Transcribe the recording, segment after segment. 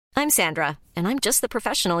I'm Sandra, and I'm just the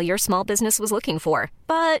professional your small business was looking for.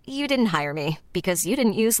 But you didn't hire me because you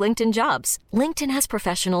didn't use LinkedIn Jobs. LinkedIn has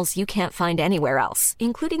professionals you can't find anywhere else,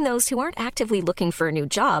 including those who aren't actively looking for a new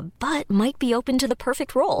job, but might be open to the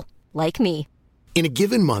perfect role, like me. In a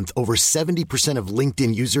given month, over 70% of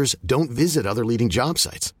LinkedIn users don't visit other leading job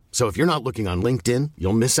sites. So if you're not looking on LinkedIn,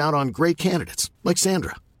 you'll miss out on great candidates like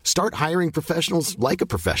Sandra. Start hiring professionals like a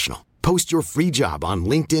professional. Post your free job on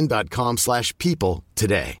linkedin.com/people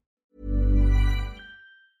today.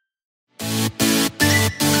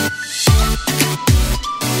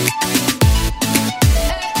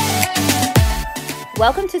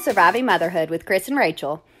 Welcome to Surviving Motherhood with Chris and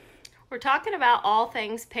Rachel. We're talking about all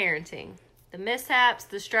things parenting, the mishaps,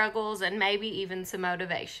 the struggles, and maybe even some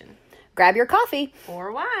motivation. Grab your coffee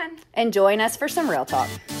or wine and join us for some real talk.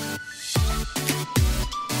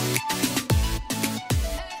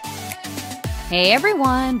 Hey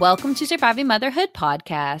everyone, welcome to Surviving Motherhood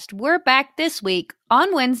Podcast. We're back this week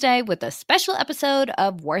on Wednesday with a special episode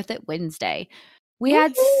of Worth It Wednesday. We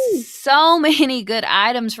had so many good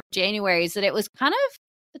items from January's that it was kind of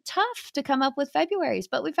tough to come up with February's,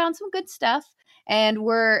 but we found some good stuff and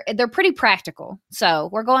they're pretty practical. So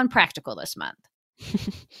we're going practical this month.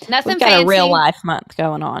 Nothing We've got fancy. a real life month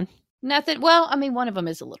going on. Nothing. Well, I mean, one of them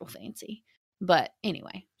is a little fancy, but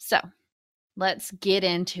anyway, so let's get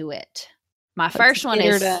into it. My first one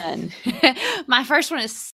is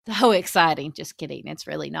so exciting. Just kidding. It's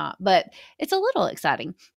really not, but it's a little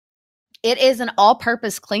exciting. It is an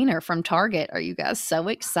all-purpose cleaner from Target. Are you guys so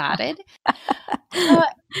excited?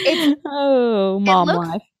 Mom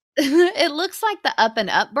life. It looks like the Up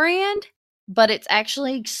and Up brand, but it's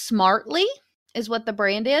actually Smartly is what the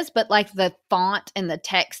brand is. But like the font and the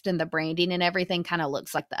text and the branding and everything kind of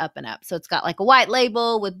looks like the Up and Up. So it's got like a white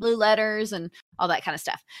label with blue letters and all that kind of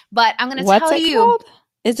stuff. But I'm going to tell you. Called?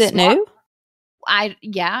 Is it new? I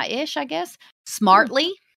guess.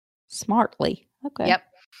 Smartly. Smartly. Okay. Yep.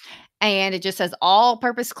 And it just says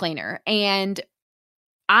all-purpose cleaner. And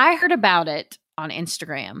I heard about it on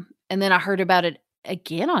Instagram. And then I heard about it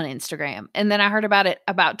again on Instagram. And then I heard about it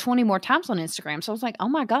about 20 more times on Instagram. So I was like, oh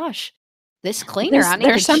my gosh, this cleaner, I need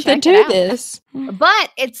there's to something check to it out. this. But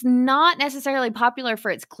it's not necessarily popular for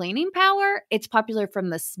its cleaning power. It's popular from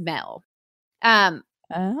the smell.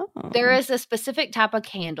 There is a specific type of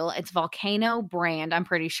candle. It's Volcano brand. I'm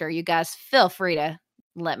pretty sure. You guys feel free to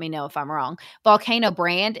let me know if I'm wrong. Volcano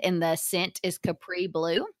brand, and the scent is Capri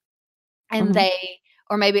Blue. And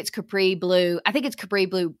or maybe it's Capri Blue. I think it's Capri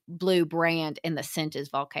Blue brand, and the scent is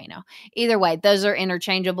Volcano. Either way, those are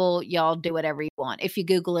interchangeable. Y'all do whatever you want. If you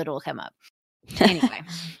Google it, it'll come up. Anyway,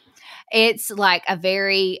 it's like a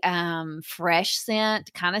very fresh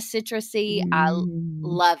scent, kind of citrusy. I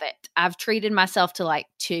love it. I've treated myself to like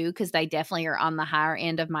 2 because they definitely are on the higher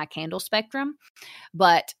end of my candle spectrum.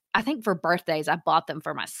 But I think for birthdays, I bought them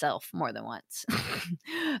for myself more than once.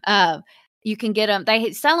 You can get them.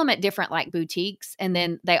 They sell them at different like boutiques, and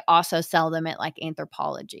then they also sell them at like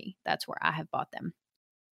Anthropologie. That's where I have bought them.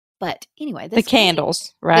 But anyway, the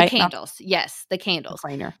candles, right? The candles, yes, the candles. The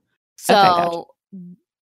cleaner. So gotcha.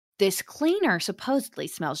 This cleaner supposedly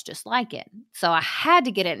smells just like it. So I had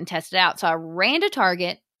to get it and test it out. So I ran to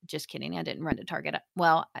Target. Just kidding. I didn't run to Target.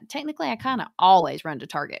 Well, technically, I kind of always run to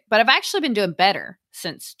Target. But I've actually been doing better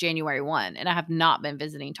since January 1, and I have not been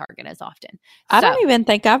visiting Target as often. I don't even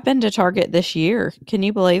think I've been to Target this year. Can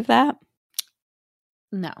you believe that?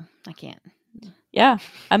 No, I can't. Yeah.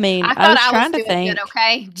 I mean, I was trying to doing think. good,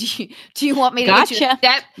 okay? Do you want me to get you a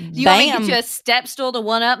step? Do you want me to get you a step stool to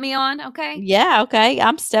one-up me on? Okay. Yeah, okay.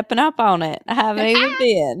 I'm stepping up on it. I haven't even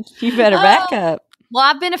been. You better back up. Well,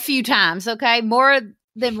 I've been a few times, okay? More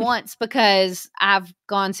than once because I've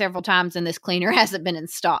gone several times and this cleaner hasn't been in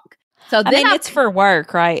stock. So then it's for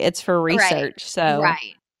work, right? It's for research. Right, so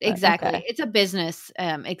right. Exactly. Okay. It's a business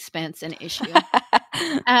expense and issue.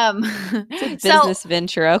 It's a business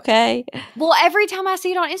venture, okay? Well, every time I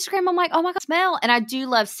see it on Instagram, I'm like, oh my God, smell. And I do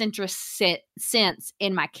love citrus scents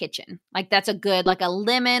in my kitchen. Like that's a good, like a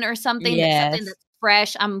lemon or something. Yes. Something that's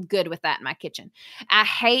fresh. I'm good with that in my kitchen. I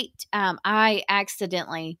hate, I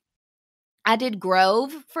did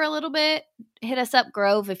Grove for a little bit. Hit us up,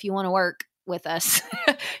 Grove, if you want to work with us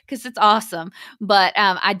because it's awesome. But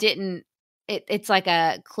I didn't. It's like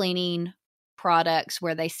a cleaning products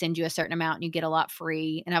where they send you a certain amount and you get a lot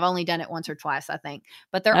free. And I've only done it once or twice, I think.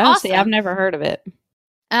 But they're awesome. See, I've never heard of it.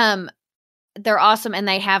 They're awesome, and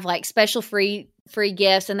they have like special free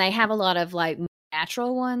gifts, and they have a lot of like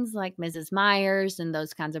natural ones like Mrs. Meyer's and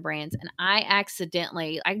those kinds of brands. And I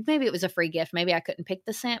accidentally, maybe it was a free gift, maybe I couldn't pick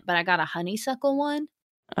the scent, but I got a honeysuckle one.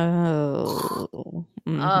 Oh,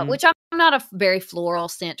 Which I'm I'm not a very floral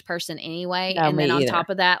scent person anyway. No, and me then on either. top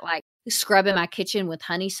of that, like scrubbing my kitchen with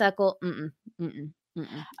honeysuckle.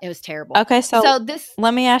 It was terrible. Okay, so this,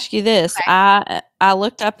 let me ask you this. Okay. I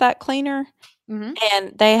looked up that cleaner, Mhm.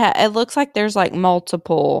 and it looks like there's like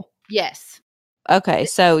multiple. Yes, Okay,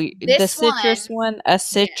 so the this citrus one- one, a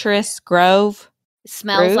citrus grove.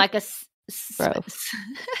 smells Grove? like a Grove.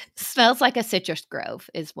 smells like a citrus grove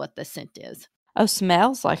is what the scent is. Oh,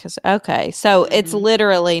 smells like okay. So it's Mhm.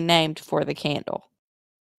 literally named for the candle,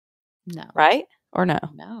 No, right? Or no?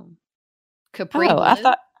 no. Capri Oh, Blue, I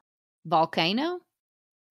thought. Volcano.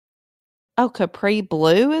 Oh, Capri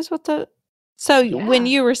Blue is what the. So when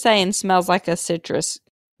Yeah. you were saying smells like a citrus,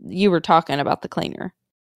 you were talking about the cleaner.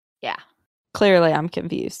 Yeah. Clearly, I'm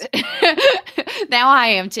confused. Now I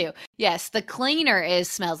am too. Yes, the cleaner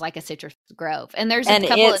smells like a citrus grove, and there's And a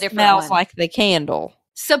couple it of different smells ones. like the candle.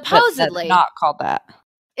 But Supposedly, that's not called that.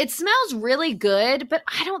 it smells really good, but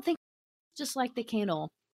I don't think it's just like the candle.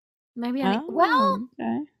 Maybe I need, well,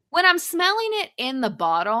 Okay. when I'm smelling it in the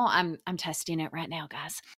bottle, I'm testing it right now,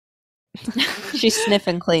 guys. She's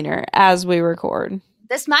sniffing cleaner as we record.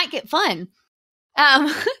 This might get fun.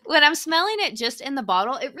 When I'm smelling it just in the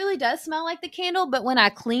bottle, it really does smell like the candle, but when I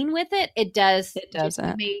clean with it, it does. It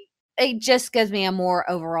doesn't. It just gives me a more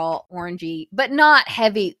overall orangey, but not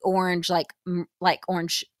heavy orange, like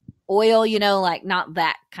orange oil, like not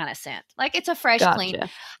that kind of scent. Like it's a fresh, clean.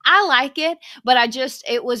 Gotcha. I like it, but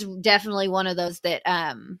it was definitely one of those that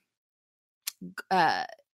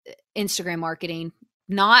Instagram marketing,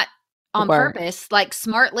 not on purpose, like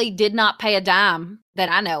smartly did not pay a dime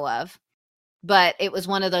that I know of. But it was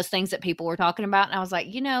one of those things that people were talking about. And I was like,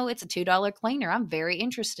 it's a $2 cleaner. I'm very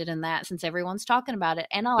interested in that since everyone's talking about it.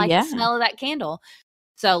 And I like the smell of that candle.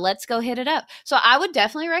 So let's go hit it up. So I would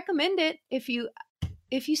definitely recommend it if you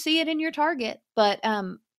see it in your Target. But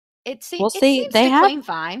it seems to clean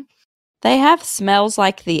fine. They have smells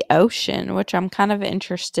like the ocean, which I'm kind of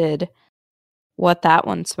interested what that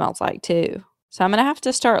one smells like too. So I'm going to have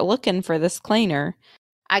to start looking for this cleaner.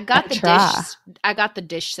 I got the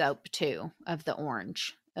dish soap too of the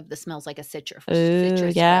orange of the smells like a citrus. Ooh,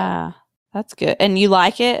 yeah. Soap. That's good. And you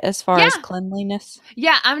like it as far as cleanliness?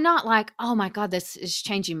 Yeah, I'm not like, oh my God, this is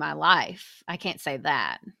changing my life. I can't say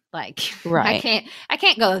that. Like, right. I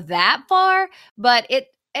can't go that far, but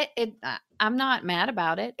I'm not mad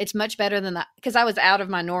about it. It's much better than that because I was out of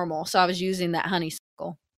my normal, so I was using that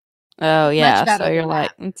honeysuckle. Oh yeah, so you're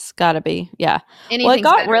like, it's got to be, yeah. Well, it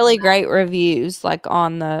got really great reviews, like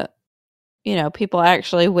on the, people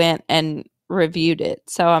actually went and reviewed it.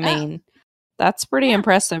 So I mean, that's pretty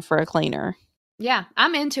impressive for a cleaner. Yeah,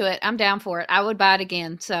 I'm into it. I'm down for it. I would buy it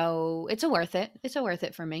again. So it's worth it. It's worth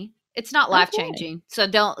it for me. It's not life changing, so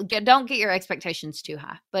don't get your expectations too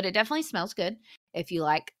high. But it definitely smells good if you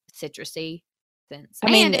like citrusy scents. I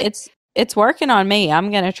mean, it's working on me. I'm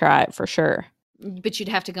gonna try it for sure. But you'd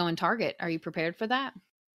have to go in Target. Are you prepared for that?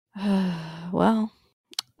 Well,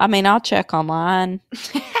 I mean, I'll check online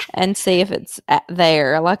and see if it's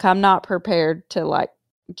there. Like, I'm not prepared to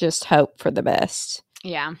just hope for the best.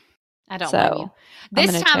 Yeah, I don't blame you.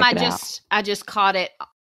 This time, I just caught it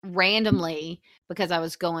randomly because I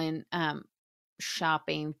was going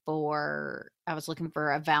shopping I was looking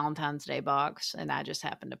for a Valentine's Day box, and I just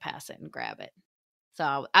happened to pass it and grab it.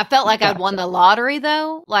 So I felt like I'd won the lottery,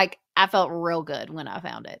 though. Like I felt real good when I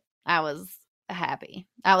found it. I was happy.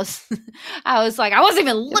 I was like, I wasn't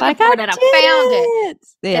even looking for it, and I found it.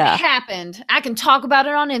 Yeah, it happened. I can talk about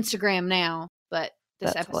it on Instagram now, but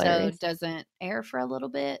this episode doesn't air for a little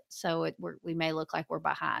bit, so we may look like we're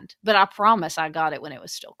behind. But I promise, I got it when it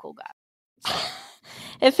was still cool, guys. So.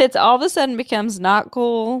 If it's all of a sudden becomes not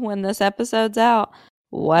cool when this episode's out,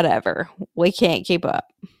 whatever. We can't keep up.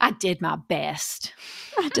 I did my best.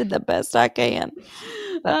 I did the best I can.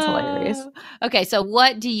 That's hilarious. Okay, so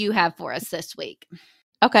what do you have for us this week?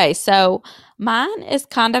 Okay, so mine is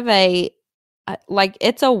kind of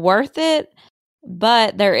it's a worth it,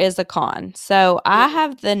 but there is a con. So I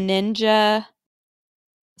have the Ninja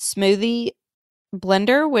smoothie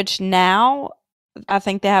blender, which now I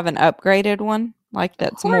think they have an upgraded one. Like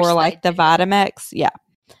that's more like the Vitamix. Yeah.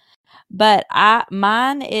 But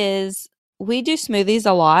mine is, we do smoothies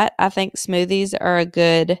a lot. I think smoothies are a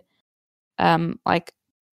good,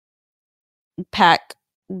 pack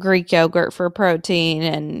Greek yogurt for protein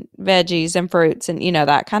and veggies and fruits and,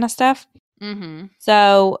 that kind of stuff. Mm-hmm.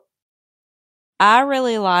 So I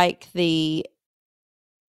really like I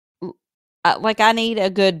need a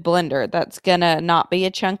good blender that's going to not be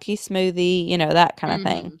a chunky smoothie, that kind of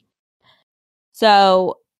thing.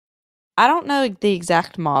 So I don't know the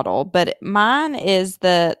exact model, but mine is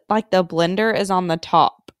the blender is on the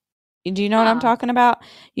top Do you know what I'm talking about?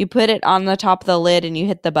 You put it on the top of the lid and you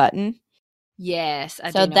hit the button. Yes.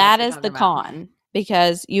 So that is the con,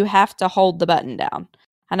 because you have to hold the button down.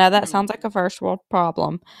 I know that sounds like a first world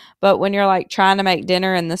problem, but when you're like trying to make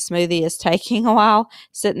dinner and the smoothie is taking a while,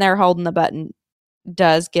 sitting there holding the button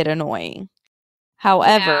does get annoying.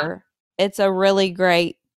 However, it's a really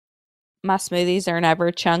great, my smoothies are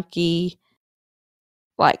never chunky.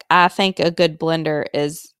 Like, I think a good blender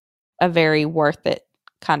is a very worth it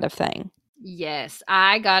kind of thing. Yes,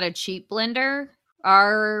 I got a cheap blender.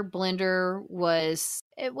 Our blender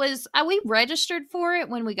we registered for it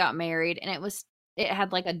when we got married, and it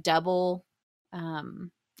had like a double,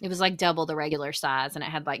 it was like double the regular size, and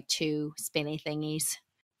it had like 2 spinny thingies,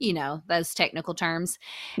 you know, those technical terms,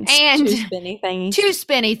 and 2 spinny thingies. 2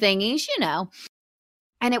 spinny thingies, you know.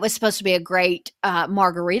 And it was supposed to be a great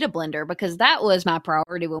margarita blender, because that was my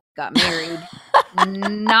priority when we got married.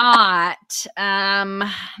 Not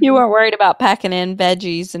you weren't worried about packing in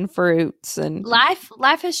veggies and fruits, and life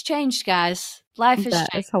has changed, guys. Life has changed.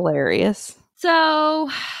 It's hilarious.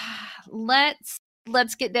 So let's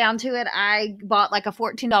get down to it. I bought like a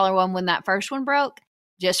 $14 one when that first one broke,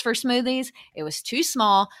 just for smoothies. It was too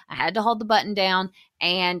small. I had to hold the button down,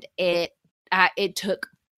 and it took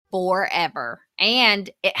forever, and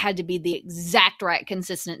it had to be the exact right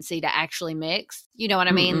consistency to actually mix. You know what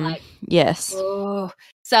I mean? Like, yes. Oh,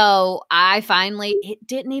 so it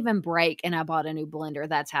didn't even break, and I bought a new blender.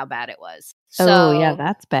 That's how bad it was. So, yeah,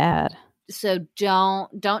 that's bad. So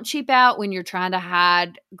don't cheap out when you're trying to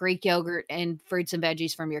hide Greek yogurt and fruits and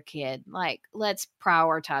veggies from your kid. Like, let's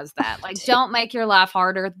prioritize that. Like, don't make your life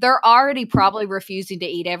harder. They're already probably refusing to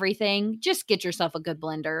eat everything. Just get yourself a good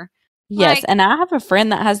blender. Yes, and I have a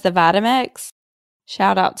friend that has the Vitamix.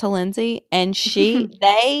 Shout out to Lindsay. And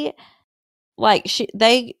I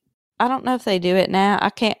don't know if they do it now. I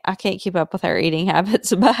can't keep up with her eating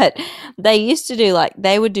habits, but they used to do, like,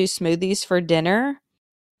 they would do smoothies for dinner.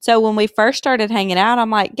 So when we first started hanging out, I'm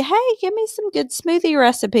like, hey, give me some good smoothie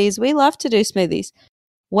recipes. We love to do smoothies.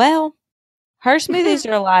 Well, her smoothies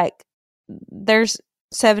are like, there's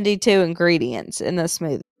 72 ingredients in the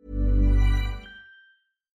smoothie.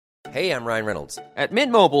 Hey, I'm Ryan Reynolds. At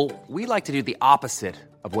Mint Mobile, we like to do the opposite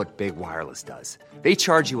of what Big Wireless does. They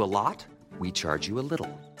charge you a lot, we charge you a little.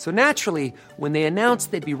 So naturally, when they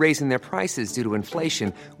announced they'd be raising their prices due to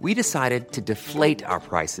inflation, we decided to deflate our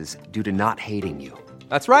prices due to not hating you.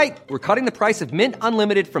 That's right. We're cutting the price of Mint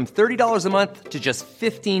Unlimited from $30 a month to just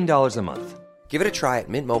 $15 a month. Give it a try at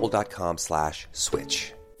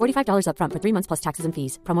mintmobile.com/switch. $45 up front for 3 months plus taxes and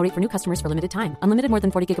fees. Promo rate for new customers for limited time. Unlimited more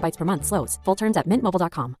than 40 gigabytes per month. Slows full terms at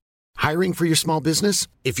mintmobile.com. Hiring for your small business?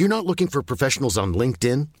 If you're not looking for professionals on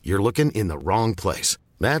LinkedIn, you're looking in the wrong place.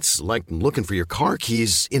 That's like looking for your car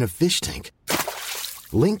keys in a fish tank.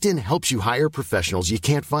 LinkedIn helps you hire professionals you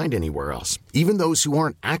can't find anywhere else, even those who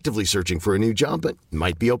aren't actively searching for a new job but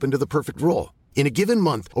might be open to the perfect role. In a given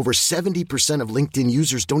month, over 70% of LinkedIn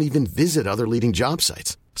users don't even visit other leading job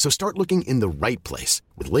sites. So start looking in the right place.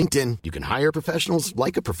 With LinkedIn, you can hire professionals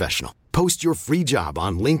like a professional. Post your free job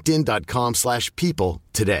on linkedin.com/people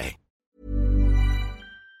today.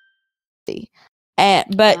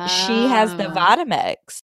 But she has the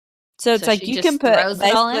Vitamix. So it's like you can put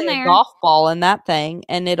basically a golf ball in that thing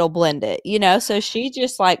and it'll blend it, you know? So she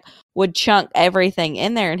just like would chunk everything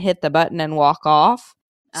in there and hit the button and walk off.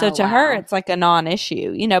 So to her, it's like a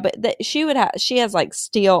non-issue, you know, but she has like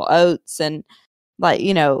steel oats and like,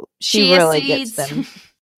 you know, she really gets them.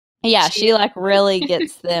 Yeah. She like really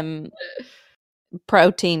gets them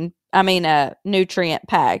nutrient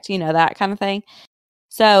packed, you know, that kind of thing.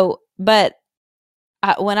 So, but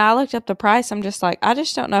when I looked up the price, I'm just like, I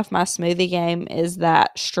just don't know if my smoothie game is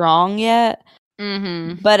that strong yet.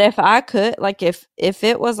 Mm-hmm. But if I could, like, if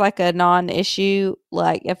it was like a non-issue,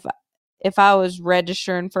 like if I was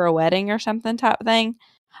registering for a wedding or something type thing,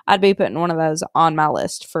 I'd be putting one of those on my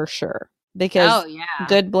list for sure. Because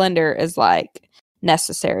good blender is like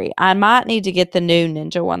necessary. I might need to get the new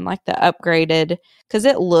Ninja one, like the upgraded, because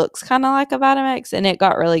it looks kind of like a Vitamix and it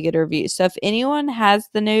got really good reviews. So if anyone has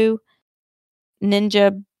the new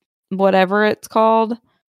Ninja, whatever it's called,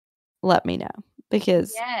 let me know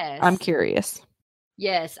because I'm curious.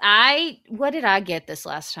 Yes. What did I get this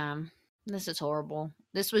last time? This is horrible.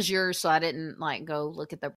 This was yours, so I didn't like go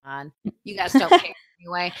look at the mine. You guys don't care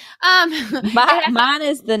anyway. Mine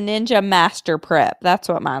is the Ninja Master Prep. That's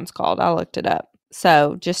what mine's called. I looked it up.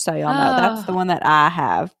 So just so y'all know, that's the one that I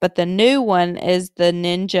have. But the new one is the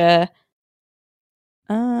Ninja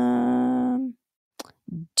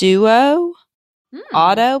Duo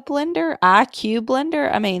Auto Blender, IQ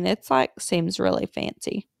Blender. I mean, it's like seems really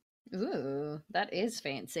fancy. Ooh, that is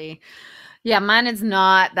fancy. Yeah, mine is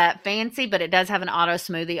not that fancy, but it does have an auto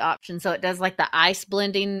smoothie option. So it does like the ice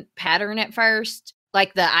blending pattern at first,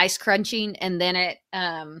 like the ice crunching, and then it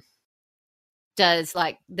does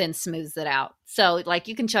like then smooths it out. So like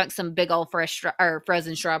you can chunk some big old fresh or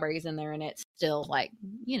frozen strawberries in there, and it's still like,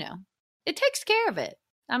 you know, it takes care of it.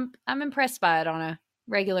 I'm impressed by it on a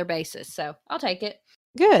regular basis, so I'll take it.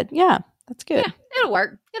 Good. Yeah, that's good. Yeah, it'll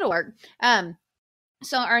work. It'll work.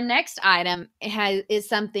 So our next item is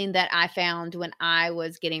something that I found when I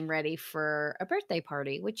was getting ready for a birthday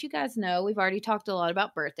party, which you guys know we've already talked a lot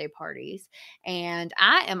about birthday parties, and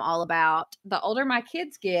I am all about the older my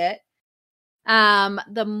kids get,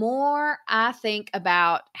 the more I think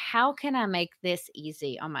about how can I make this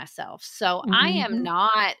easy on myself. So I am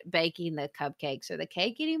not baking the cupcakes or the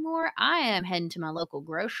cake anymore. I am heading to my local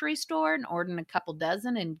grocery store and ordering a couple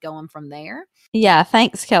dozen and going from there. Yeah,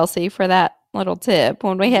 thanks, Kelsey, for that little tip.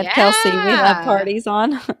 When we had Kelsey, we had parties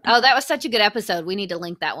on. Oh, that was such a good episode. We need to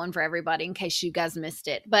link that one for everybody in case you guys missed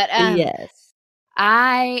it. But yes.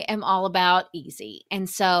 I am all about easy. And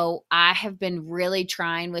so I have been really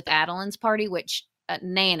trying with Adeline's party, which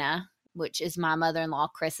Nana, which is my mother-in-law,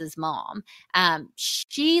 Chris's mom,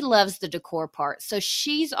 she loves the decor part. So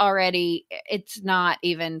she's already, it's not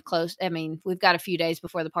even close. I mean, we've got a few days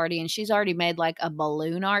before the party and she's already made like a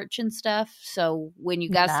balloon arch and stuff. So when you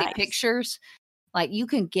guys see pictures, like you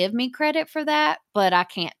can give me credit for that, but I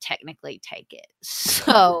can't technically take it.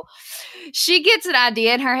 So she gets an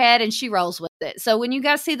idea in her head and she rolls with it. So when you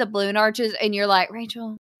guys see the balloon arches and you're like,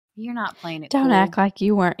 Rachel, you're not playing it Don't cool. act like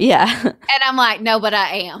you weren't. Yeah. And I'm like, no, but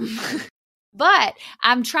I am. But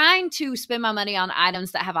I'm trying to spend my money on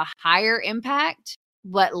items that have a higher impact,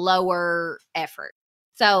 but lower effort.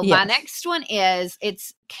 So my next one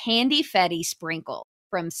it's Candy Fetti Sprinkle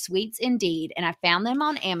from Sweets Indeed. And I found them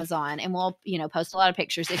on Amazon and we'll, post a lot of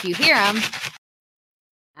pictures if you hear them.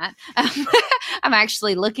 I'm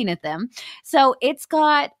actually looking at them. So it's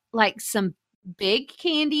got like some big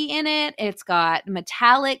candy in it. It's got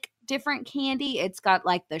metallic different candy. It's got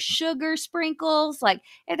like the sugar sprinkles. Like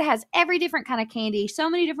it has every different kind of candy, so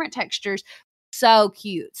many different textures. So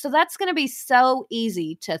cute. So that's going to be so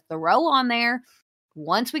easy to throw on there.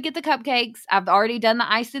 Once we get the cupcakes, I've already done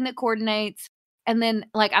the icing that coordinates. And then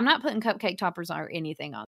like, I'm not putting cupcake toppers or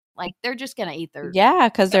anything on. Like they're just going to eat their. Yeah.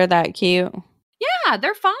 Cause they're that cute. Yeah,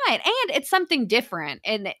 they're fine. And it's something different.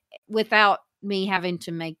 And without me having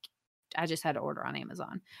to I just had to order on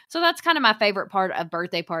Amazon. So that's kind of my favorite part of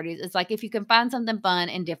birthday parties. It's like if you can find something fun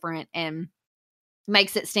and different and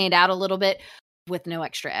makes it stand out a little bit with no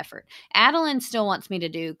extra effort. Adeline still wants me to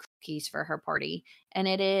do cookies for her party. And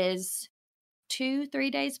it is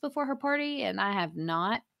 2-3 days before her party. And I have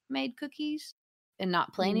not made cookies and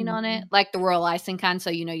not planning on it. Like the royal icing kind. So,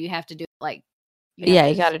 you have to do like.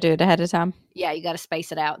 You got to do it ahead of time. Yeah, you got to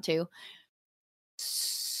space it out too.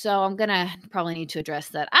 So I'm going to probably need to address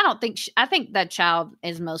that. I think that child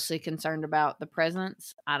is mostly concerned about the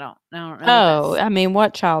presents. I don't know. Oh, I mean,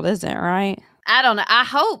 what child isn't, right? I don't know. I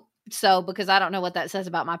hope so, because I don't know what that says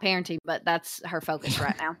about my parenting, but that's her focus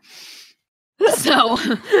right now. So,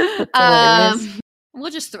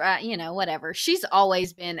 we'll just, whatever. She's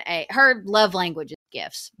always been her love language is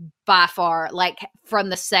gifts by far. Like from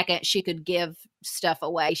the second she could give stuff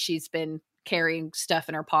away, she's been carrying stuff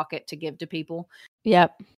in her pocket to give to people.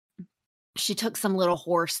 Yep. She took some little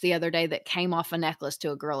horse the other day that came off a necklace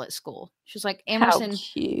to a girl at school. She was like, Emerson. How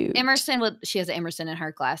cute. She has Emerson in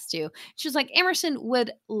her class too. She was like, Emerson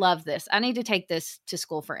would love this. I need to take this to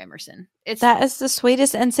school for Emerson. That is the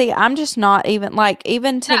sweetest. And see, I'm just not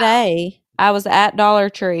even today, I was at Dollar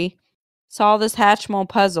Tree, saw this Hatchimal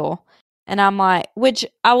puzzle. And I'm like, which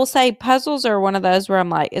I will say puzzles are one of those where I'm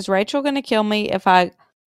like, is Rachel going to kill me if I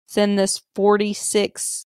send this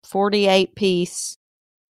 48 piece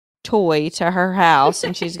toy to her house?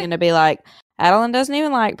 And she's going to be like, Adeline doesn't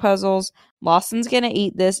even like puzzles. Lawson's going to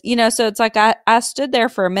eat this. So it's like I stood there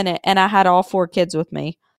for a minute and I had all 4 kids with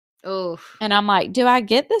me. Oh. And I'm like, do I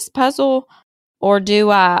get this puzzle or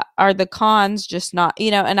are the cons just not,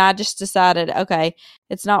 and I just decided, okay,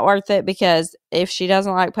 it's not worth it because if she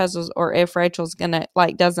doesn't like puzzles or if Rachel's going to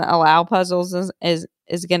doesn't allow puzzles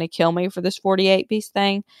is going to kill me for this 48 piece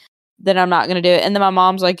thing, then I'm not going to do it. And then my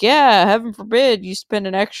mom's like, yeah, heaven forbid you spend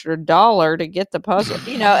an extra $1 to get the puzzle,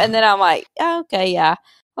 and then I'm like, oh, okay, yeah,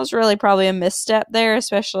 that was really probably a misstep there,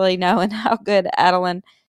 especially knowing how good Adeline,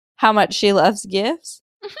 how much she loves gifts.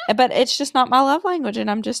 But it's just not my love language and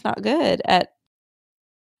I'm just not good at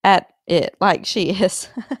it like she is.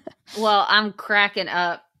 Well, I'm cracking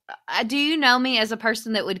up. Do you know me as a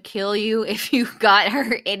person that would kill you if you got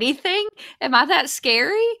her anything? Am I that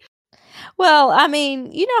scary? Well, I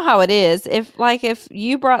mean, you know how it is. If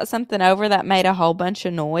you brought something over that made a whole bunch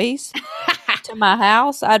of noise to my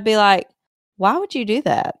house, I'd be like, why would you do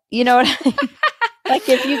that? You know what I mean? Like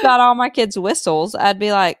if you got all my kids' whistles, I'd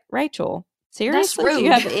be like, Rachel, seriously, do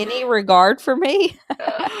you have any regard for me?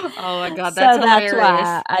 Oh my God, So that's that's hilarious.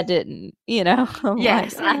 why I didn't, I'm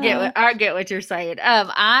Yes, like, I get what you're saying.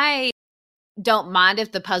 I don't mind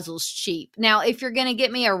if the puzzle's cheap. Now, if you're going to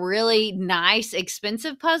get me a really nice,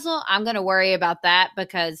 expensive puzzle, I'm going to worry about that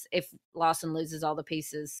because if Lawson loses all the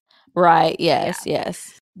pieces, right. Yes.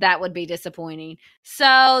 Yes. that would be disappointing.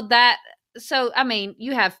 So I mean,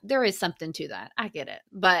 there is something to that. I get it.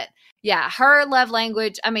 But yeah, her love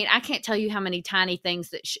language, I mean, I can't tell you how many tiny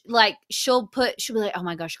things that she'll be like, oh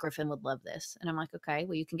my gosh, Griffin would love this. And I'm like, okay,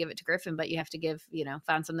 well, you can give it to Griffin, but you have to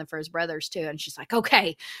find something for his brothers too. And she's like,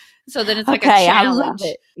 okay. So then it's like a challenge. I love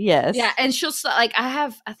it. Yes. Yeah. And she'll I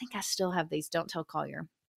think I still have these. Don't tell Collier.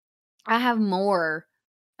 I have more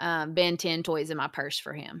Ben 10 toys in my purse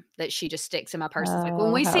for him that she just sticks in my purse. It's like,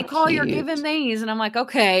 when we see Collier, give him these. And I'm like,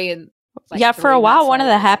 okay. And for a while, one of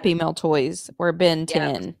the Happy Meal toys were Ben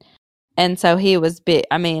 10. Yep. And so he was big.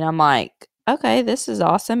 I mean, I'm like, okay, this is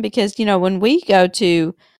awesome because, when we go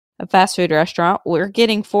to a fast food restaurant, we're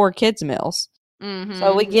getting 4 kids' meals. Mm-hmm.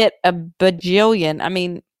 So we get a bajillion. I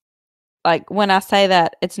mean, like when I say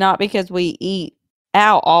that, it's not because we eat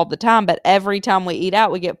out all the time, but every time we eat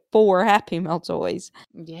out, we get 4 Happy Meal toys.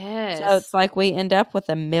 Yes. So it's like we end up with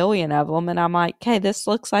 1 million of them. And I'm like, okay, this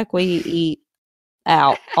looks like we eat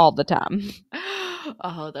out all the time.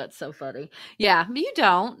 Oh, that's so funny. Yeah, you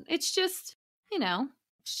don't. It's just,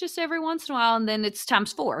 it's just every once in a while, and then it's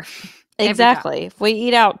times 4. Exactly. If we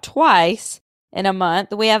eat out twice in a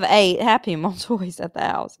month, we have 8 Happy Meal toys at the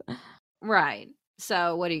house. Right.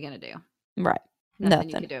 So what are you going to do? Right. Nothing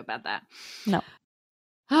you can do about that. No.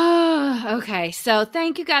 Okay. So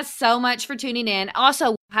thank you guys so much for tuning in.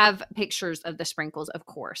 Also, have pictures of the sprinkles, of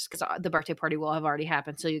course, because the birthday party will have already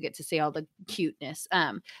happened. So you get to see all the cuteness.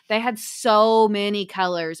 They had so many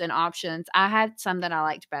colors and options. I had some that I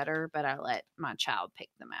liked better, but I let my child pick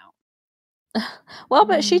them out. Well,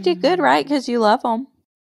 but she did good, right? Because you love them.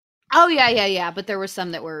 Oh, yeah. But there were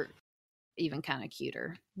some that were even kind of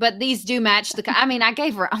cuter, but these do match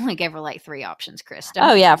I only gave her like 3 options, Chris.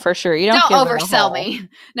 Yeah, for sure. You don't oversell me.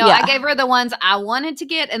 No, yeah. I gave her the ones I wanted to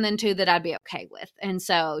get and then 2 that I'd be okay with, and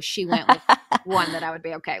so she went with one that I would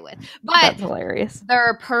be okay with. But that's hilarious.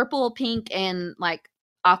 They're purple, pink, and like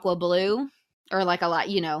aqua blue, or like a lot,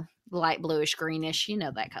 light bluish greenish,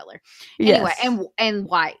 that color. Anyway, and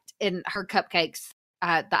white. And her cupcakes,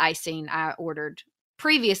 the icing I ordered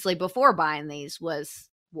previously before buying these was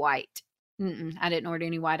white. I didn't order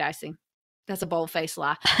any white icing. That's a bold-faced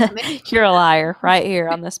lie. You're a liar right here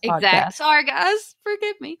on this podcast. Exactly. Sorry, guys.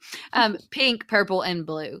 Forgive me. Pink, purple, and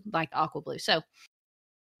blue, like aqua blue. So,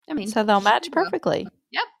 so they'll match perfectly.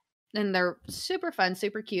 Yep. And they're super fun,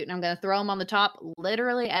 super cute. And I'm going to throw them on the top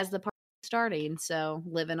literally as the party is starting. So,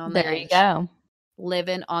 living on the edge. There you go.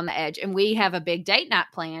 Living on the edge. And we have a big date night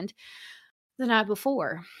planned the night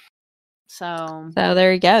before. So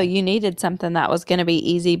there you go. You needed something that was going to be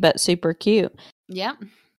easy but super cute. Yep.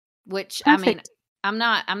 Which perfect. I'm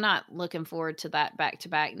not looking forward to that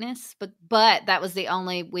back-to-backness, but that was the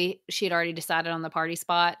only she had already decided on the party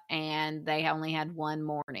spot, and they only had one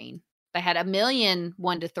morning. They had 1 million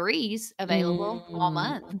 1-to-3s available all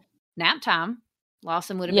month. Nap time.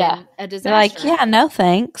 Lawson would have been a disaster. They're like, no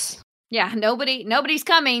thanks. Yeah, nobody's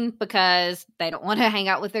coming because they don't want to hang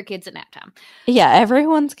out with their kids at nap time. Yeah,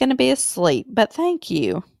 everyone's going to be asleep, but thank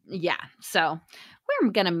you. Yeah, so we're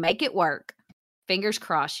going to make it work. Fingers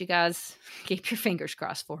crossed. You guys keep your fingers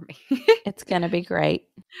crossed for me. It's going to be great.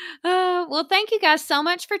 Well, thank you guys so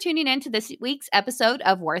much for tuning in to this week's episode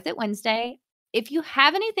of Worth It Wednesday. If you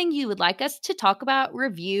have anything you would like us to talk about,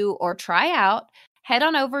 review, or try out, head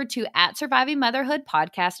on over to @SurvivingMotherhood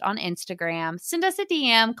Podcast on Instagram. Send us a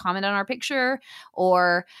DM, comment on our picture,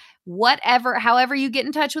 or however you get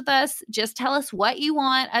in touch with us. Just tell us what you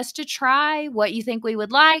want us to try, what you think we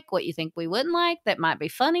would like, what you think we wouldn't like that might be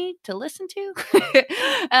funny to listen to.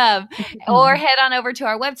 Or head on over to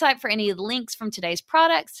our website for any links from today's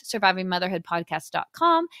products,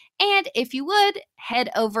 survivingmotherhoodpodcast.com. And if you would,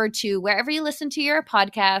 head over to wherever you listen to your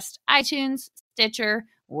podcast, iTunes, Stitcher,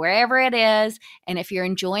 wherever it is. And if you're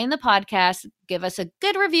enjoying the podcast, give us a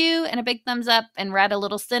good review and a big thumbs up and write a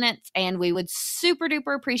little sentence, and we would super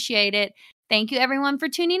duper appreciate it. Thank you everyone for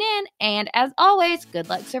tuning in. And as always, good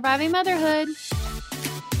luck surviving motherhood.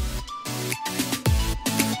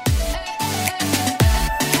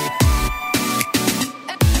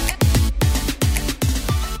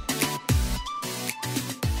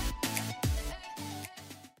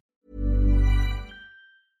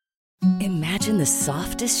 Imagine the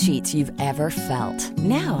softest sheets you've ever felt.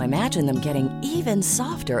 Now imagine them getting even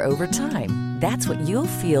softer over time. That's what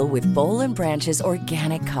you'll feel with Boll & Branch's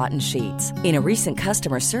organic cotton sheets. In a recent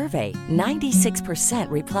customer survey, 96%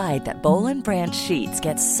 replied that Boll & Branch sheets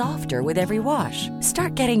get softer with every wash.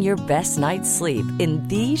 Start getting your best night's sleep in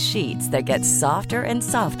these sheets that get softer and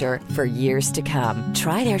softer for years to come.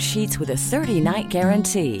 Try their sheets with a 30-night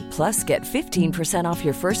guarantee. Plus, get 15% off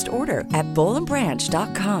your first order at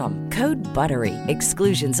bollandbranch.com. Code BUTTERY.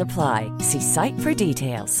 Exclusions apply. See site for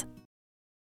details.